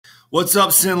What's up,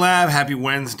 SynLab? Happy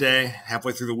Wednesday,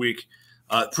 halfway through the week.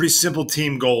 Pretty simple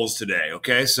team goals today,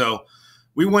 okay? So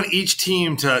we want each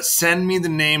team to send me the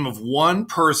name of one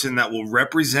person that will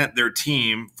represent their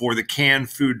team for the canned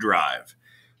food drive.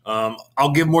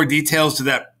 I'll give more details to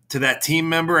that team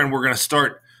member, and we're going to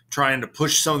start trying to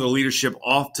push some of the leadership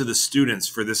off to the students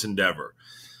for this endeavor.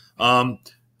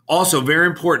 Also, very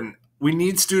important, we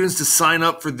need students to sign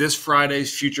up for this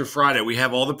Friday's Future Friday. We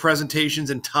have all the presentations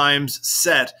and times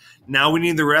set. Now we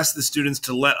need the rest of the students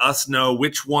to let us know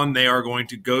which one they are going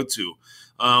to go to.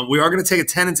 We are going to take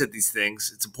attendance at these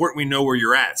things. It's important we know where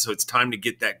you're at, so it's time to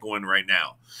get that going right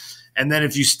now. And then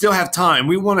if you still have time,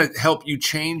 we want to help you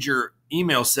change your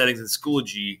email settings in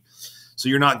Schoology so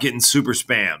you're not getting super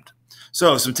spammed.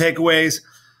 So some takeaways.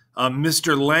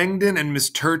 Mr. Langdon and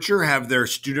Ms. Turcher have their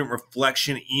student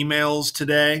reflection emails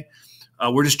today.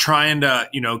 We're just trying to,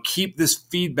 keep this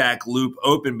feedback loop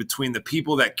open between the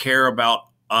people that care about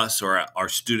us or our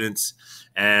students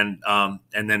and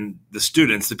then the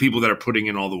students, the people that are putting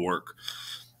in all the work.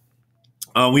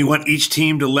 We want each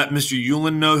team to let Mr.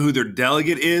 Euland know who their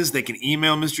delegate is. They can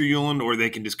email Mr. Euland or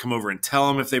they can just come over and tell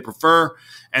him if they prefer.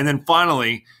 And then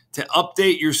finally, to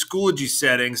update your Schoology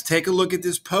settings, take a look at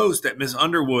this post that Ms.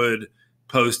 Underwood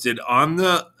posted on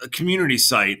the community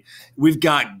site. We've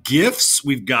got GIFs,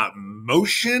 we've got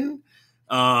motion.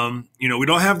 We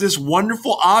don't have this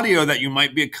wonderful audio that you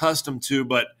might be accustomed to,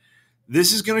 but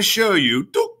this is going to show you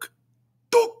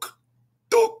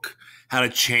how to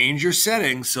change your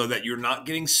settings so that you're not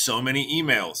getting so many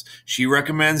emails. She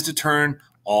recommends to turn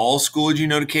all Schoology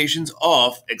notifications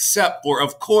off, except for,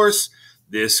 of course,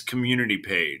 this community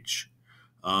page.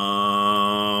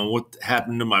 What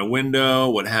happened to my window?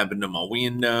 What happened to my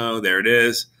window? There it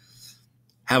is.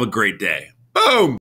 Have a great day. Boom.